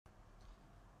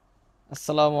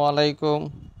আসসালামু আলাইকুম।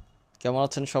 কেমন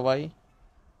আছেন সবাই?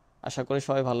 আশা করি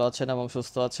সবাই ভালো আছেন এবং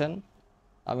সুস্থ আছেন।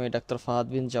 আমি ডাক্তার ফাহাদ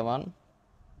বিন জামান।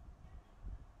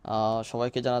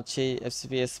 সবাইকে জানাচ্ছি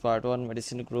এফসিপিএস পার্ট 1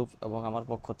 মেডিসিন গ্রুপ এবং আমার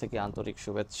পক্ষ থেকে আন্তরিক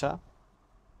শুভেচ্ছা।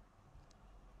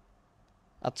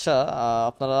 আচ্ছা,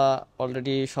 আপনারা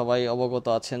অলরেডি সবাই অবগত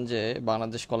আছেন যে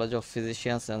Bangladesh college of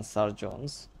physicians and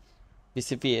surgeons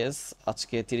BCPS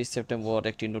আজকে 30 সেপ্টেম্বর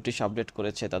একটি নোটিশ আপডেট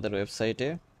করেছে তাদের ওয়েবসাইটে।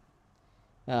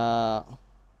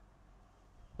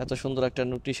 এত সুন্দর একটা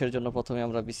নোটিশের জন্য প্রথমে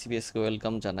আমরা বিসিপিএসকে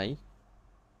ওয়েলকাম জানাই।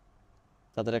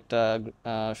 তাদের একটা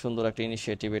সুন্দর একটা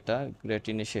ইনিশিয়েটিভ, এটা গ্রেট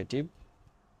ইনিশিয়েটিভ।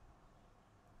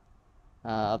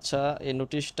 আচ্ছা, এই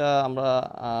নোটিশটা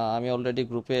আমি অলরেডি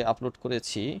গ্রুপে আপলোড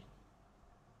করেছি,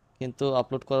 কিন্তু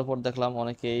আপলোড করার পর দেখলাম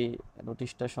অনেকেই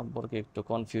নোটিশটা সম্পর্কে একটু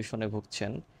কনফিউশনে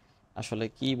ভুগছেন। আসলে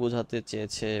কি বোঝাতে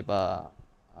চেয়েছে বা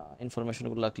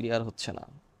ইনফরমেশনগুলো ক্লিয়ার হচ্ছে না,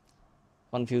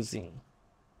 কনফিউজিং।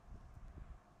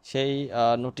 সেই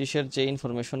নোটিশের যে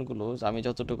ইনফরমেশনগুলো আমি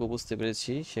যতটুকু বুঝতে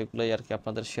পেরেছি সেগুলোই আর কি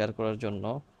আপনাদের শেয়ার করার জন্য,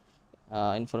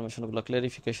 ইনফরমেশনগুলো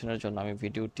ক্লারিফিকেশনের জন্য আমি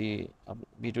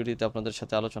ভিডিওটিতে আপনাদের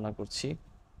সাথে আলোচনা করছি।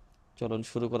 চলুন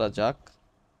শুরু করা যাক।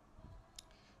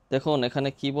 দেখুন এখানে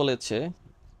কি বলেছে।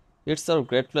 It's hour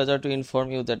great pleasure to inform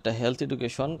you that the health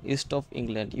education east of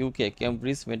England UK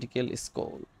Cambridge medical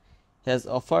school has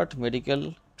offered medical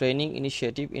training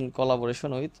initiative in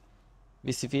collaboration with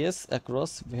BCPS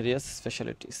across various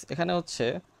specialities. এখানে হচ্ছে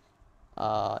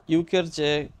ইউকের যে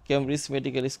ক্যামব্রিজ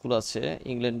মেডিকেল স্কুল আছে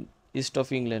England, east of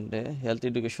ইংল্যান্ডে health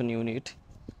education unit,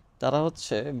 তারা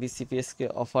হচ্ছে বিসিপিএসকে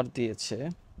offer দিয়েছে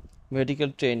medical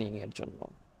ট্রেনিংয়ের জন্য,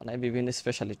 মানে বিভিন্ন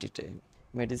স্পেশালিটিতে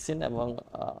মেডিসিন এবং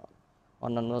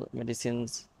অন্যান্য মেডিসিন,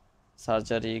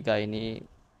 সার্জারি, গাইনি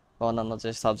বা অন্যান্য যে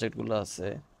সাবজেক্টগুলো আছে,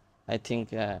 আই থিঙ্ক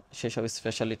সেসব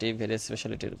স্পেশালিটি, ভেরিয়াস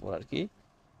স্পেশালিটির উপর আর কি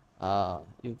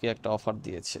ইউকে একটা অফার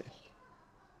দিয়েছে।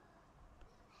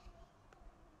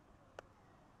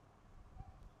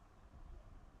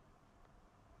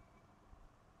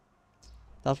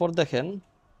 তারপর দেখেন,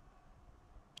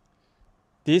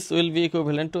 this will be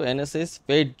equivalent to NSS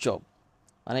paid job,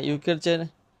 মানে ইউকের যে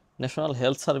ন্যাশনাল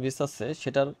হেলথ সার্ভিস আছে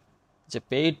সেটার যে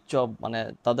পেইড জব, মানে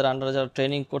তাদের আন্ডারে যারা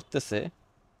ট্রেনিং করতেছে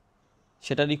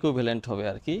সেটার ইকুইভ্যালেন্ট হবে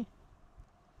আর কি,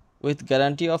 with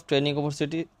guarantee of training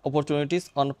opportunities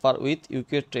on per with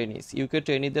UK ট্রেনিস। UK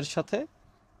ট্রেনিদের সাথে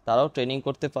তারাও ট্রেনিং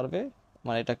করতে পারবে,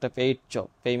 মানে এটা একটা পেইড জব,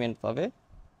 পেমেন্ট পাবে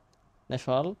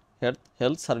ন্যাশনাল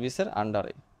হেলথ সার্ভিসের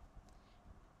আন্ডারে।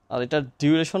 আর এটার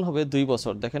ডিউরেশন হবে 2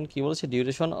 বছর। দেখেন কি বলছে,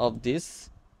 duration of this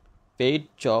paid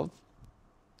job,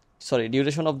 sorry,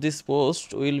 duration of this post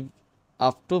will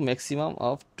up to maximum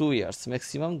of 2 years,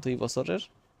 maximum 2 বছরের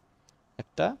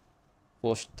একটা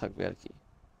পোস্ট থাকবে আর কি।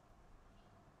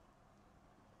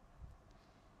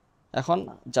 এখন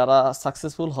যারা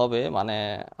সাকসেসফুল হবে, মানে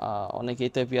অনেকেই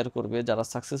তো অ্যাপিয়ার করবে, যারা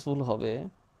সাকসেসফুল হবে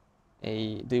এই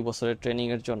 2 বছরের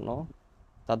ট্রেনিংয়ের জন্য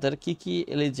তাদের কি কি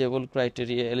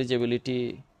এলিজিবিলিটি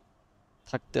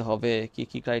থাকতে হবে, কি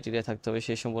কি ক্রাইটেরিয়া থাকতে হবে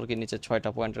সেই সম্পর্কে নিচে 6টা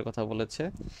পয়েন্টের কথা বলেছে।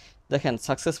 দেখেন,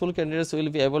 successful candidates will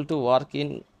be able to work in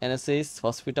এনএসএইচ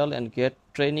hospital and get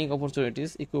training opportunities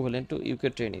equivalent to UK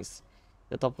ট্রেনিস।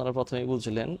 এটা তো আপনারা প্রথমেই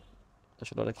বুঝলেন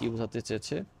আসলে ওরা কী বোঝাতে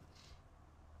চেয়েছে।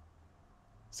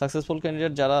 সাকসেসফুল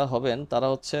ক্যান্ডিডেট যারা হবেন তারা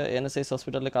হচ্ছে এনএসএইচ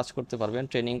হসপিটালে কাজ করতে পারবেন,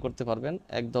 ট্রেনিং করতে পারবেন,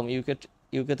 একদম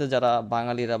ইউকেতে যারা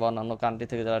বাঙালিরা বা অন্যান্য কান্ট্রি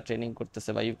থেকে যারা ট্রেনিং করতেছে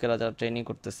বা ইউকেরা যারা ট্রেনিং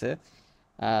করতেছে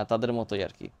তাদের মতোই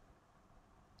আর কি।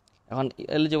 এখন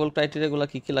এলিজিবল ক্রাইটেরিয়াগুলো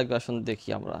কী কী লাগবে আসুন দেখি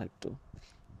আমরা একটু।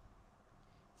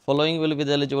 Following will be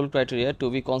the eligible criteria to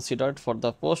be considered for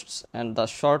the posts, and the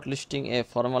shortlisting a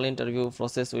formal interview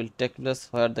process will take place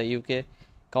where the UK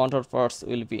counterparts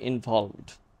will be involved.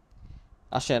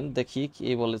 আসেন দেখি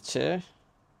কি বলেছে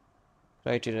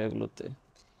ক্রাইটেরিয়াগুলোতে।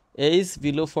 এজ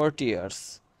বিলো 40 ইয়ার্স,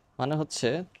 মানে হচ্ছে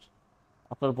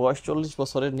আপনার বয়স 40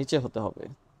 বছরের নিচে হতে হবে,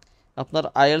 আপনার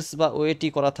আইএলস বা ওএটি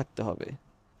করা থাকতে হবে।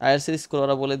 আইএলস স্কোর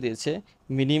ওরা বলে দিয়েছে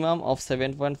minimum of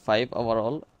 7.5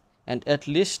 overall and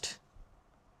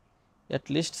at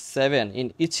least 7 in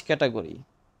each category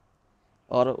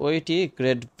or OET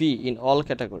grade B in all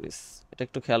categories, এটা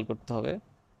একটু খেয়াল করতে হবে।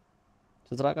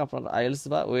 সুতরাং আপনার আইএলস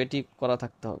বা ওএটি করা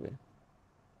থাকতে হবে।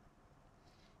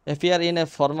 appear in a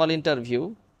formal interview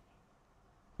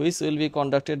which will be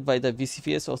conducted by the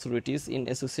BCPS authorities in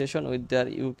association with their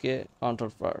UK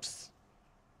counterparts।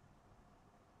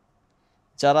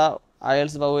 যারা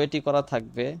আইএলস বা ওএটি করা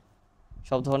থাকবে,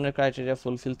 সব ধরনের ক্রাইটেরিয়া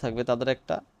ফুলফিল থাকবে, তাদের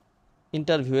একটা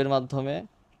ইন্টারভিউয়ের মাধ্যমে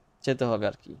যেতে হবে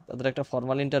আর কি, তাদের একটা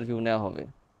ফর্মাল ইন্টারভিউ নেওয়া হবে।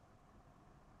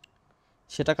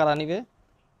 সেটা কারা নিবে?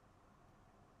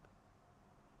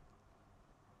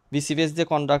 বিসিপিএস দিয়ে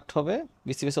কন্ডাক্ট হবে,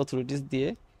 বিসিপিএস অথরিটিস দিয়ে,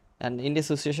 and in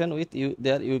association with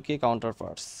their UK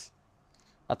কাউন্টারপার্টস।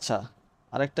 আচ্ছা,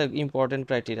 আরেকটা ইম্পর্টেন্ট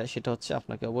ক্রাইটেরিয়া, সেটা হচ্ছে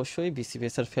আপনাকে অবশ্যই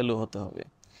বিসিপিএস এর ফেলো হতে হবে।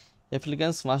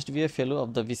 Applicants must B A fellow of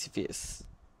the BCPS,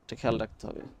 এটা খেয়াল রাখতে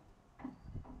হবে।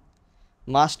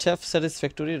 মাস্ট হ্যাভ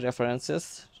স্যাটিসফ্যাক্টরি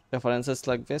রেফারেন্সেস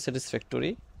লাগবে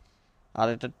স্যাটিসফ্যাক্টরি। আর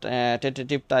এটা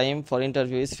tentative time for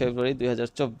interview is ফেব্রুয়ারি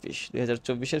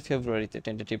 2024 ফেব্রুয়ারিতে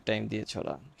টেন্টেটিভ টাইম দিয়েছে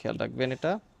ওরা, খেয়াল রাখবেন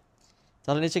এটা।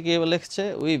 তাহলে নিচে কি লিখছে,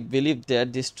 we believe that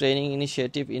this training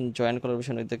initiative in joint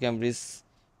collaboration with the Cambridge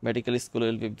medical school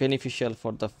will be beneficial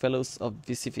for the ফেলোস of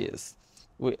BCPS.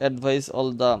 We advice all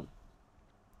the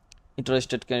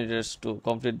interested candidates to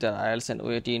complete their IELTS and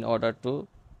OAT in order to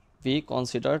be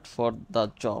considered for the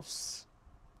jobs.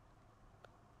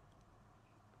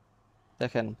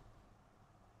 দেখেন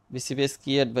BCPS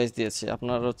কি advice দিয়েছে,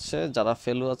 আপনার হচ্ছে যারা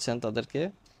ফেলো আছেন তাদেরকে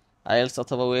IELTS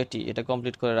অথবা ওএটি এটা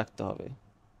কমপ্লিট করে রাখতে হবে,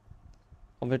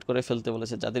 কমপ্লিট করে ফেলতে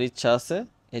বলেছে যাদের ইচ্ছা আছে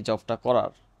এই জবটা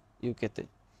করার ইউকেতে।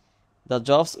 The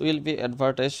jobs will be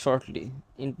advertise shortly,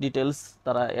 in details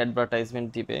তারা অ্যাডভার্টাইজমেন্ট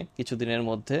দিবে কিছুদিনের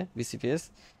মধ্যে বিসিপিএস,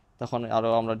 তখন আরও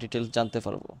আমরা ডিটেলস জানতে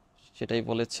পারবো, সেটাই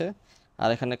বলেছে। আর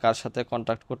এখানে কার সাথে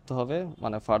কন্ট্যাক্ট করতে হবে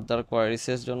মানে ফার্দার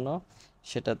কোয়ারিসের জন্য,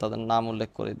 সেটা তাদের নাম উল্লেখ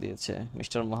করে দিয়েছে,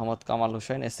 mister Mohammad Kamal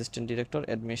Hossain, assistant director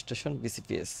administration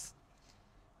BCPS.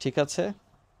 ঠিক আছে,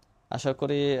 আশা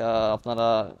করি আপনারা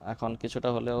এখন কিছুটা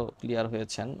হলেও ক্লিয়ার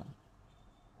হয়েছেন,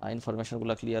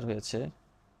 ইনফরমেশনগুলো ক্লিয়ার হয়েছে।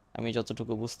 আমি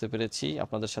যতটুকু বুঝতে পেরেছি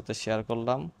আপনাদের সাথে শেয়ার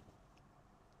করলাম।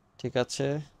 ঠিক আছে,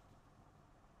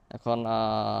 এখন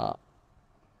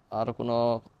আরও কোনো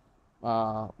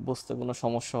বুঝতে কোনো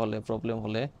সমস্যা হলে প্রবলেম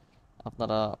হলে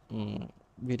আপনারা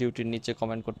ভিডিওটির নিচে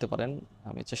কমেন্ট করতে পারেন,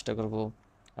 আমি চেষ্টা করব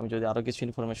আমি যদি আরও কিছু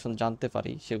ইনফরমেশন জানতে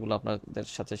পারি সেগুলো আপনাদের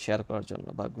সাথে শেয়ার করার জন্য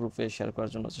বা গ্রুপে শেয়ার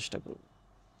করার জন্য চেষ্টা করব।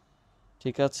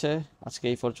 ঠিক আছে, আজকে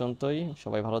এই পর্যন্তই,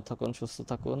 সবাই ভালো থাকুন, সুস্থ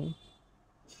থাকুন,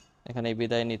 এখানেই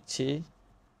বিদায় নিচ্ছি।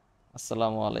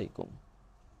 আসসালামু আলাইকুম।